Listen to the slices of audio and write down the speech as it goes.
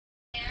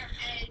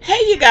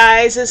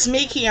Guys, it's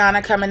me,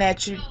 Kianna, coming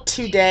at you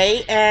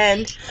today,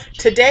 and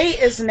today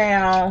is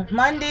now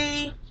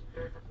Monday,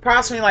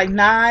 approximately like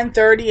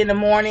 9:30 in the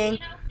morning.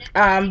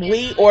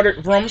 We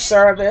ordered room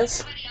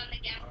service.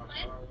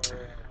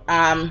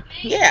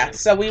 Yeah,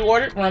 so we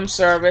ordered room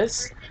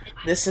service.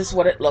 This is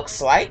what it looks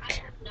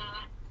like.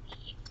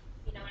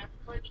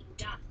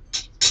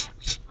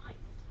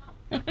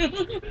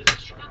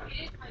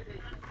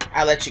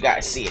 I'll let you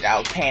guys see it.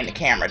 I'll pan the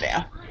camera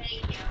down.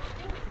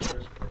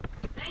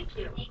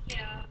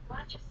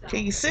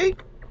 Can you see?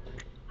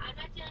 I'm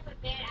not dealing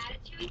with bad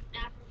attitudes,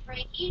 not from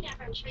Frankie, not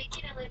from Tracy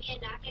and Olivia,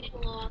 not getting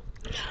along.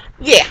 No.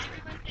 Yeah.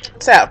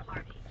 So,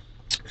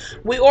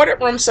 we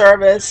ordered room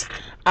service.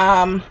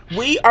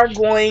 We are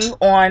going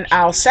on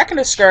our second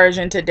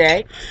excursion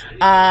today.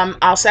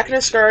 Our second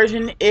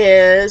excursion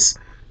is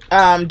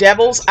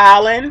Devil's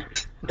Island.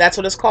 That's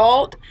what it's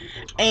called.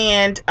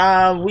 And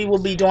we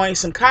will be doing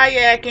some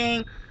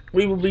kayaking.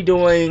 We will be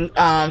doing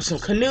some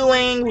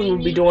canoeing. We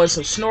will be doing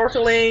some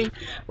snorkeling.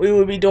 We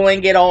will be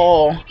doing it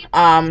all.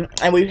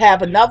 And we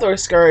have another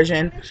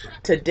excursion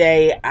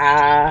today.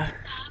 I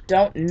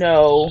don't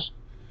know.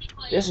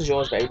 This is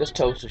yours, baby. This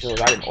toast is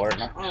yours. I didn't order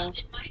no.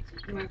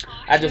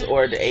 I just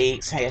ordered the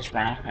eggs, hash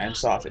brown, and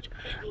sausage.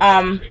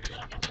 I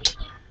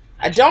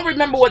don't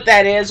remember what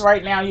that is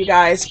right now, you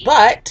guys,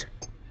 but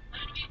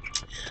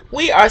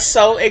we are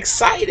so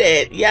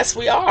excited. Yes,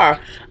 we are.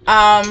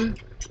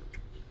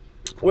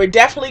 We're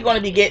definitely going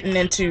to be getting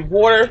into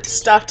water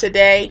stuff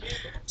today,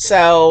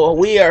 so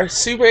we are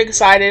super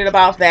excited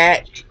about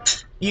that.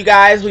 You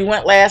guys, we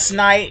went last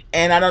night,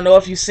 and I don't know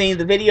if you've seen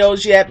the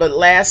videos yet, but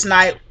last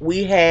night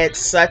we had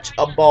such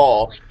a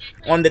ball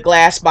on the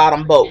glass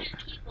bottom boat.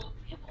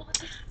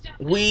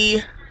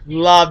 We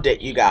loved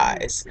it, you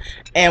guys.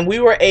 And we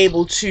were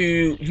able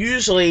to,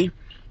 usually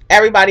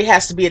everybody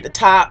has to be at the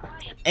top,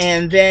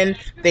 and then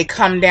they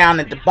come down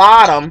at the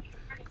bottom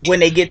when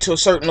they get to a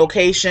certain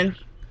location.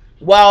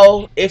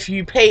 Well, if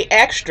you pay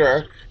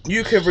extra,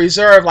 you could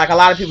reserve, like a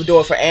lot of people do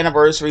it for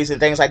anniversaries and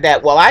things like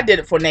that. Well, I did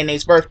it for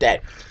Nene's birthday,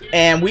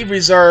 and we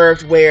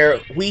reserved where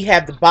we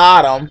had the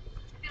bottom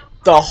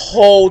the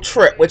whole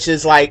trip, which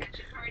is like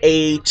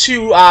a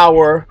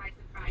 2-hour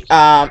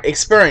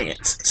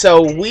experience.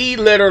 So we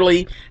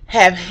literally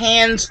have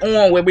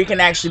hands-on where we can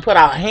actually put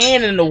our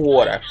hand in the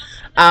water.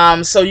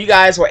 So you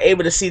guys were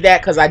able to see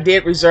that because I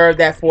did reserve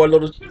that for a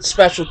little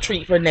special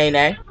treat for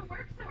Nene.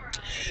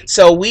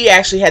 So we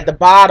actually had the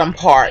bottom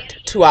part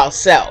to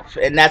ourselves,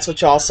 and that's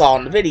what y'all saw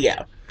in the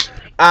video.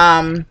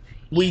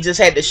 We just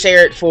had to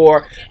share it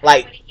for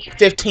like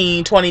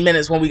 15-20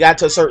 minutes when we got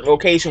to a certain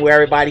location where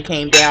everybody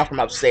came down from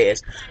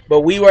upstairs.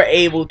 But we were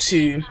able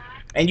to,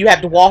 and you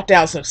have to walk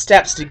down some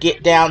steps to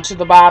get down to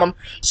the bottom.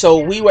 So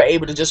we were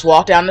able to just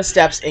walk down the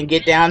steps and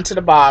get down to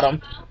the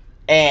bottom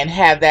and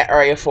have that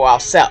area for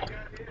ourselves.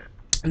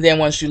 Then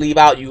once you leave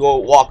out, you go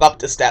walk up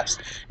the steps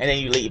and then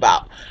you leave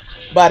out.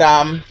 But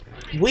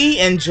we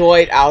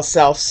enjoyed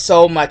ourselves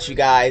so much, you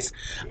guys.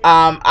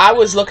 I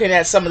was looking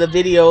at some of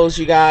the videos,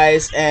 you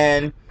guys,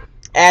 and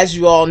as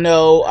you all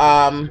know,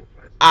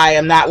 I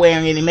am not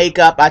wearing any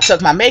makeup. I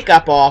took my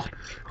makeup off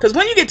because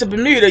when you get to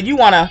Bermuda, you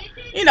want to,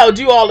 you know,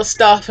 do all the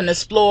stuff and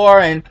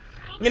explore, and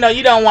you know,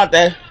 you don't want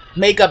the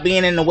makeup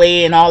being in the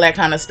way and all that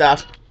kind of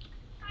stuff,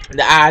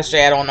 the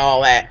eyeshadow and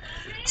all that.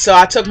 So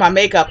I took my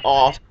makeup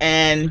off,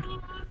 and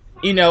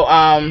you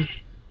know,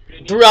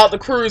 throughout the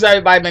cruise,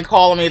 everybody been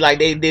calling me, like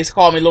they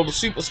call me little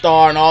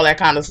superstar and all that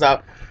kind of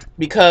stuff,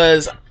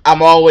 because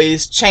I'm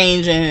always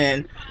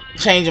changing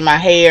my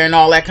hair and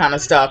all that kind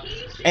of stuff.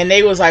 And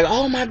they was like,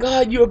 oh my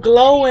god, you're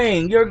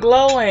glowing, you're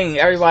glowing.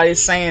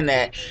 Everybody's saying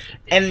that.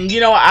 And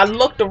you know, I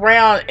looked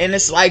around, and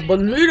it's like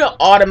Bermuda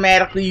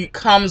automatically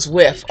comes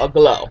with a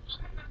glow.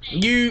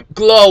 You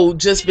glow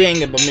just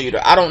being in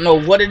Bermuda. I don't know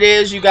what it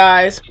is, you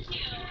guys.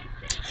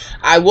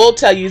 I will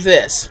tell you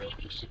this: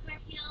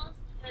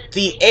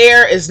 the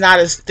air is not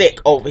as thick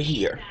over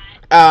here.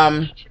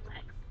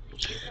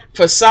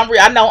 For some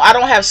reason, I know I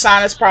don't have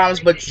sinus problems,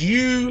 but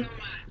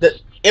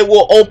it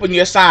will open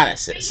your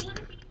sinuses.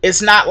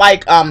 It's not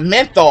like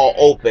menthol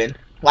open,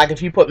 like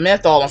if you put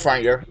menthol in front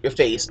of your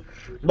face,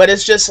 but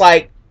it's just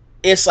like,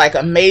 it's like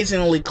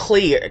amazingly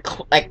clear,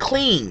 like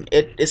clean.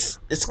 It's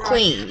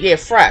clean, yeah,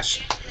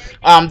 fresh.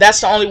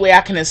 That's the only way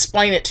I can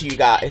explain it to you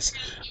guys.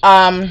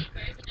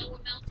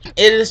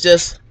 It is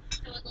just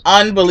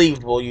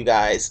unbelievable, you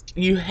guys.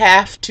 You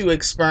have to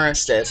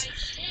experience this.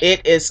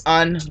 It is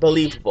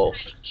unbelievable.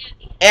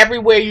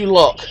 Everywhere you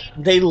look,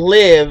 they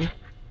live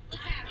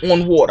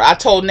on water. I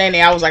told Nene,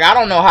 I was like, I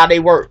don't know how they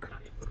work,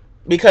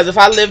 because if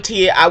I lived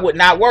here, I would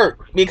not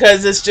work,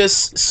 because it's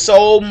just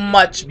so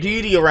much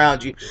beauty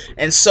around you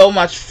and so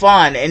much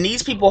fun. And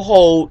these people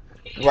hold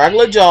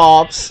regular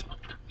jobs.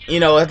 You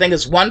know, I think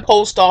it's one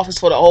post office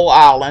for the whole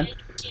island.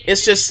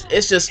 It's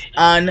just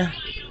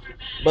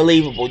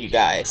unbelievable, you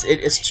guys. It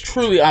is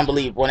truly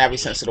unbelievable in every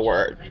sense of the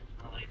word.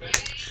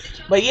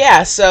 But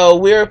yeah, so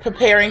we're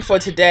preparing for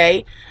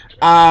today.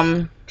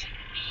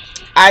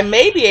 I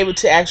may be able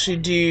to actually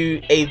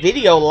do a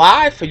video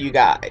live for you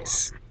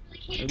guys.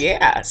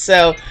 Yeah,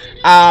 so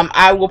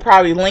I will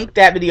probably link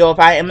that video if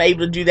I am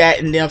able to do that,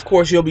 and then of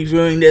course you'll be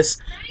viewing this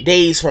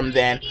days from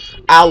then.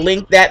 I'll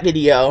link that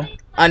video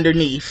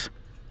underneath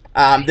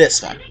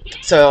this one.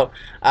 So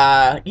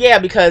yeah,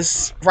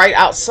 because right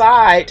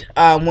outside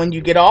when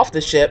you get off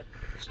the ship,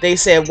 they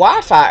said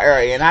Wi-Fi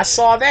area, and I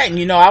saw that, and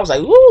you know I was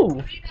like,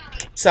 woo.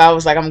 So I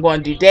was like, I'm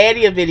going to do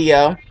Daddy a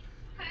video,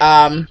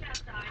 um,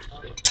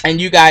 and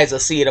you guys will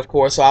see it, of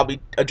course. So I'll be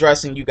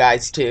addressing you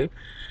guys too.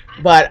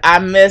 But I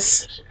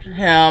miss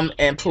him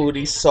and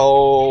Pootie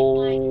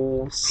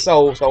so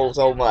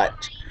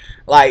much.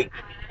 Like,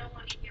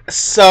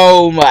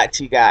 so much,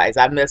 you guys.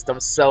 I missed them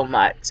so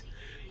much.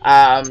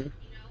 Um,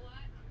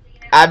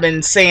 I've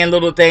been saying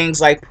little things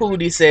like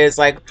Pootie says,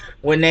 like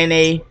when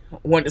Nene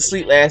went to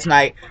sleep last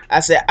night, I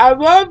said, I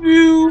love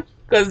you.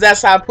 Because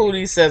that's how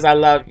Pootie says, I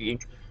love you.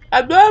 I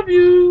love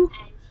you.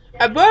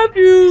 I love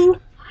you.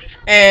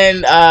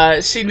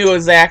 And she knew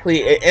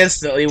exactly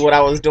instantly what I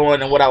was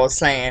doing and what I was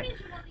saying.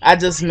 I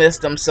just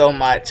missed them so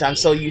much. I'm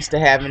so used to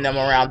having them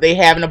around. They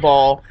having a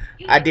ball.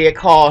 I did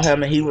call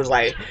him, and he was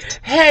like,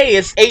 hey,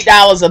 it's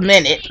 $8 a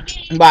minute,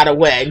 by the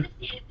way,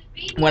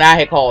 when I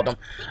had called him.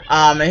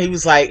 And he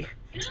was like,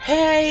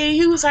 hey,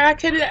 he was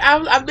like,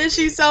 I miss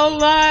you so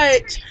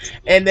much.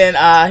 And then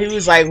he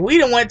was like, we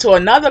done went to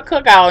another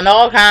cookout and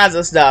all kinds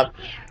of stuff.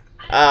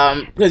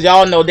 Because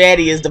y'all know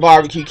Daddy is the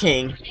barbecue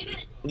king.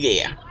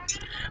 Yeah.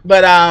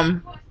 But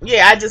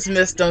yeah, I just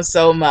missed them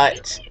so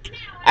much.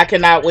 I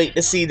cannot wait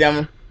to see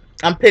them.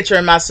 I'm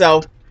picturing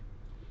myself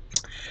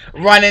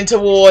running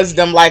towards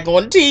them like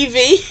on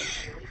TV.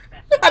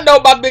 I know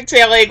my big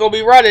tail ain't gonna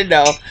be running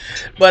though,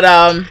 but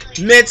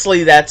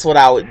mentally that's what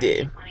I would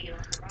do.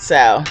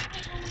 So,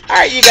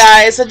 alright, you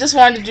guys, I just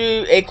wanted to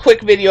do a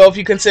quick video, if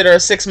you consider a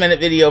 6-minute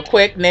video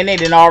quick. Nene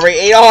didn't already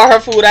ate all her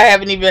food. I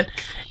haven't even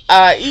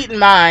eaten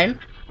mine.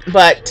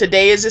 But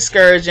today is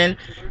excursion.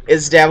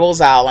 It's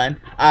Devil's Island.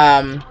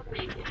 And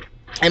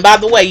by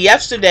the way,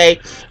 yesterday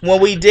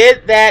when we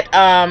did that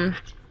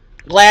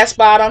glass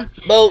bottom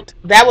boat,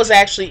 that was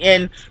actually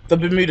in the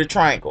Bermuda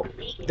Triangle,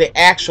 the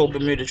actual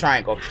Bermuda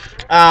Triangle.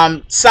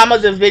 Some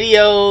of the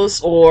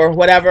videos or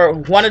whatever,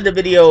 one of the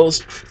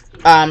videos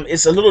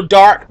is a little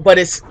dark, but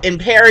it's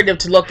imperative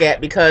to look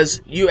at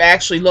because you're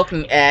actually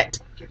looking at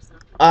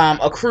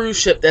a cruise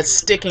ship that's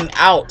sticking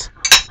out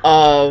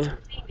of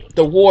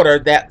the water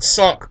that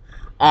sunk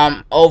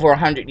over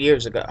 100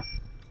 years ago.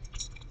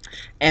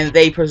 And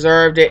they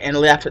preserved it and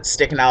left it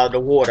sticking out of the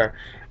water.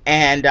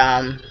 And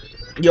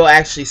you'll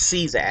actually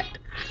see that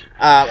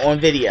on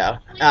video.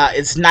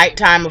 It's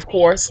nighttime, of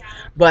course,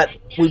 but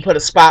we put a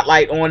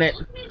spotlight on it,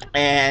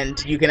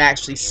 and you can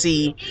actually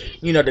see,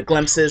 you know, the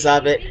glimpses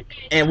of it.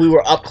 And we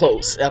were up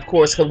close, of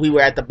course, because we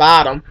were at the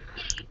bottom.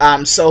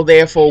 So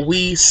therefore,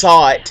 we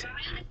saw it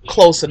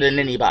closer than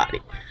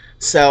anybody.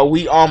 So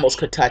we almost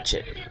could touch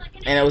it,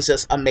 and it was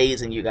just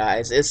amazing, you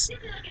guys.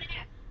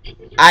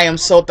 I am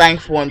so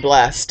thankful and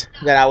blessed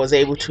that I was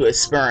able to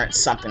experience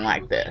something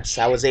like this.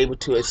 I was able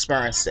to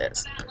experience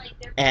this.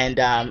 And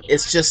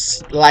it's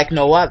just like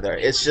no other.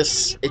 It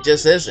just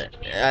isn't.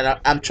 And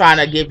I'm trying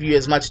to give you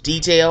as much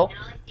detail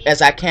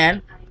as I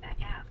can.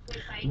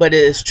 But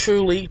it is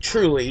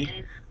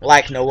truly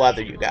like no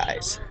other, you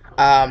guys.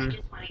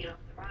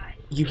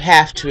 You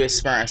have to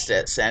experience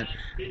this. And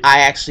I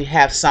actually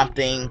have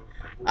something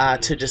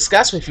to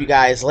discuss with you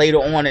guys later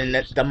on in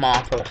the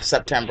month of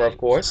September, of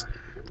course.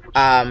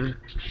 And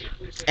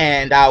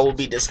I will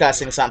be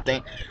discussing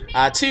something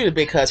to the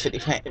Big Cuz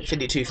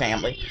 52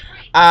 family.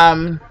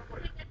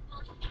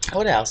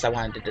 What else I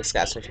wanted to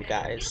discuss with you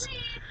guys?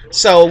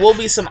 So, will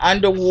be some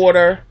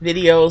underwater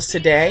videos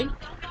today.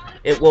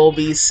 It will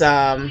be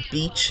some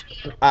beach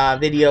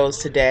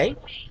videos today.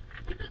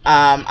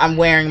 I'm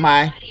wearing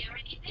my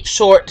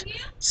short,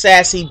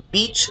 sassy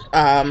beach,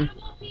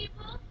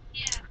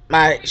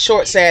 my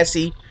short,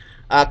 sassy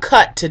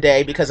cut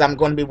today because I'm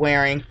going to be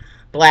wearing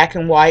black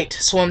and white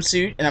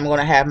swimsuit, and I'm going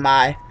to have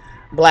my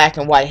black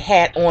and white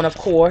hat on, of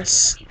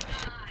course,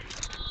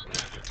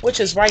 which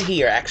is right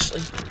here,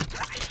 actually.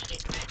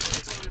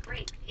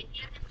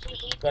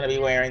 Going to be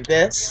wearing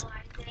this.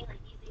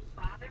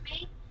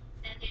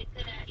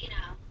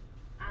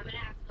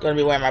 Going to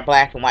be wearing my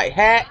black and white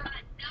hat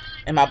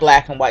and my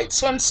black and white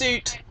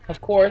swimsuit, of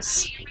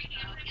course.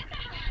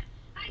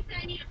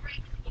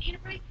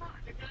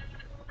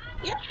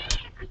 Yep.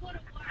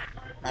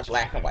 My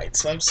black and white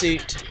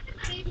swimsuit.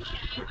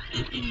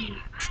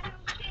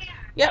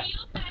 Yep.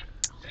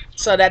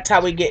 So that's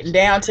how we're getting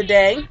down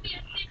today.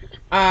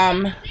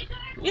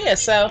 Yeah,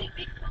 so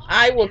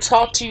I will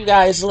talk to you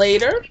guys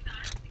later.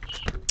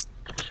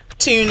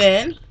 Tune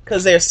in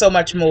because there's so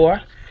much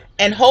more.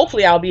 And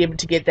hopefully I'll be able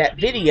to get that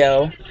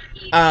video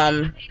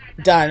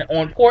done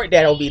on Port.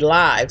 That'll be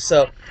live.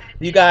 So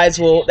you guys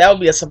that will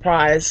be a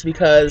surprise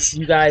because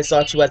you guys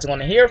thought you wasn't going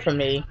to hear from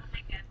me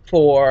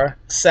for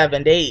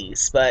 7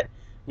 days. But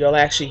you'll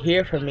actually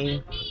hear from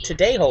me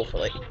today,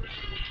 hopefully.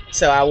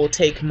 So I will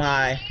take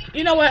my,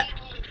 you know what?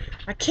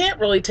 I can't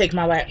really take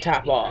my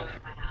laptop off.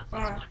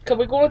 Because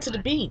we're going to the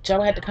beach.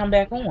 I'll have to come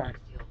back on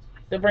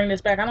to bring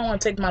this back. I don't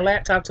want to take my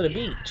laptop to the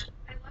beach.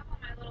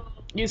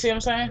 You see what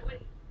I'm saying?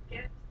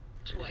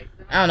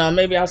 I don't know.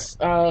 Maybe I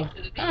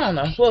don't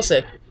know. We'll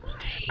see.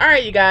 All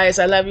right, you guys.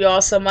 I love you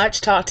all so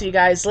much. Talk to you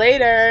guys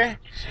later.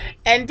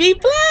 And be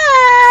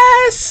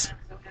blessed.